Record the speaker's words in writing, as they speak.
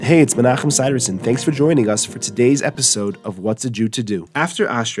Hey, it's Menachem Siderson. Thanks for joining us for today's episode of What's a Jew to Do. After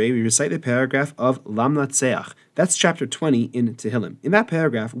Ashrei, we recite the paragraph of Lamnatzeach. That's chapter 20 in Tehillim. In that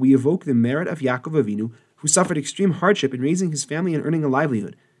paragraph, we evoke the merit of Yaakov Avinu, who suffered extreme hardship in raising his family and earning a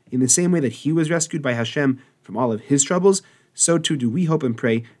livelihood. In the same way that he was rescued by Hashem from all of his troubles, so too do we hope and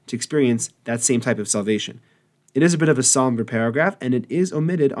pray to experience that same type of salvation. It is a bit of a somber paragraph, and it is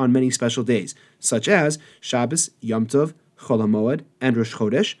omitted on many special days, such as Shabbos, Yom Tov, Chol HaMoed, and Rosh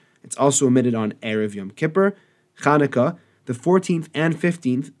Chodesh. It's also omitted on Erev Yom Kippur, Chanukah, the 14th and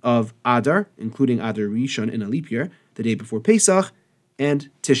 15th of Adar, including Adar Rishon in a leap year, the day before Pesach, and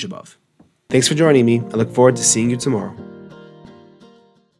Tisha B'Av. Thanks for joining me. I look forward to seeing you tomorrow.